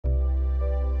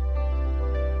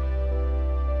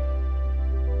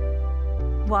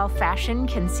While fashion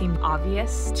can seem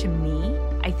obvious to me,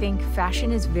 I think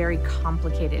fashion is very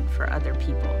complicated for other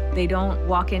people. They don't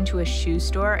walk into a shoe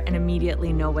store and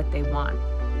immediately know what they want.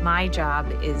 My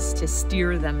job is to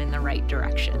steer them in the right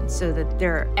direction so that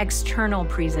their external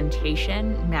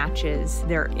presentation matches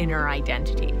their inner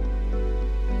identity.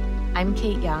 I'm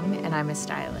Kate Young, and I'm a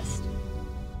stylist.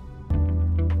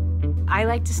 I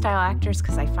like to style actors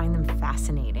because I find them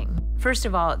fascinating. First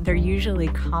of all, they're usually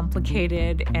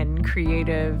complicated and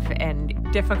creative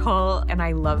and difficult, and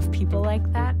I love people like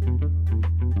that.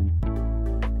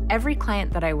 Every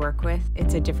client that I work with,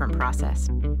 it's a different process.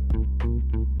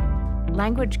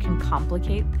 Language can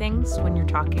complicate things when you're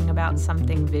talking about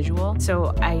something visual,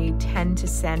 so I tend to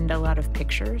send a lot of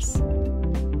pictures.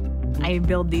 I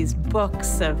build these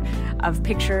books of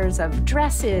pictures of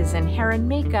dresses and hair and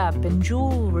makeup and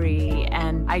jewelry,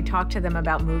 and I talk to them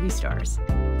about movie stars.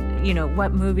 You know,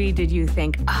 what movie did you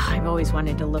think, I've always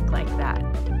wanted to look like that?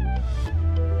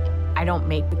 I don't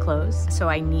make the clothes, so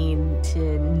I need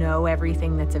to know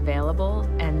everything that's available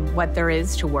and what there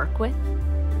is to work with.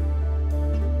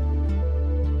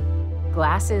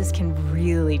 Glasses can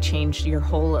really change your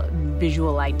whole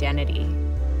visual identity.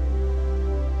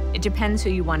 It depends who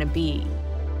you want to be.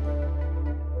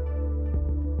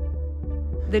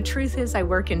 The truth is, I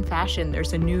work in fashion.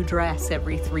 There's a new dress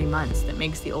every 3 months that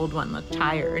makes the old one look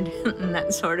tired. And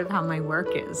that's sort of how my work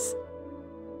is.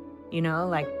 You know,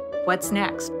 like, what's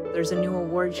next? There's a new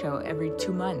award show every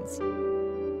 2 months.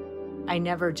 I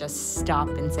never just stop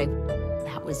and say,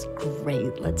 that was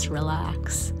great, let's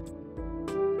relax.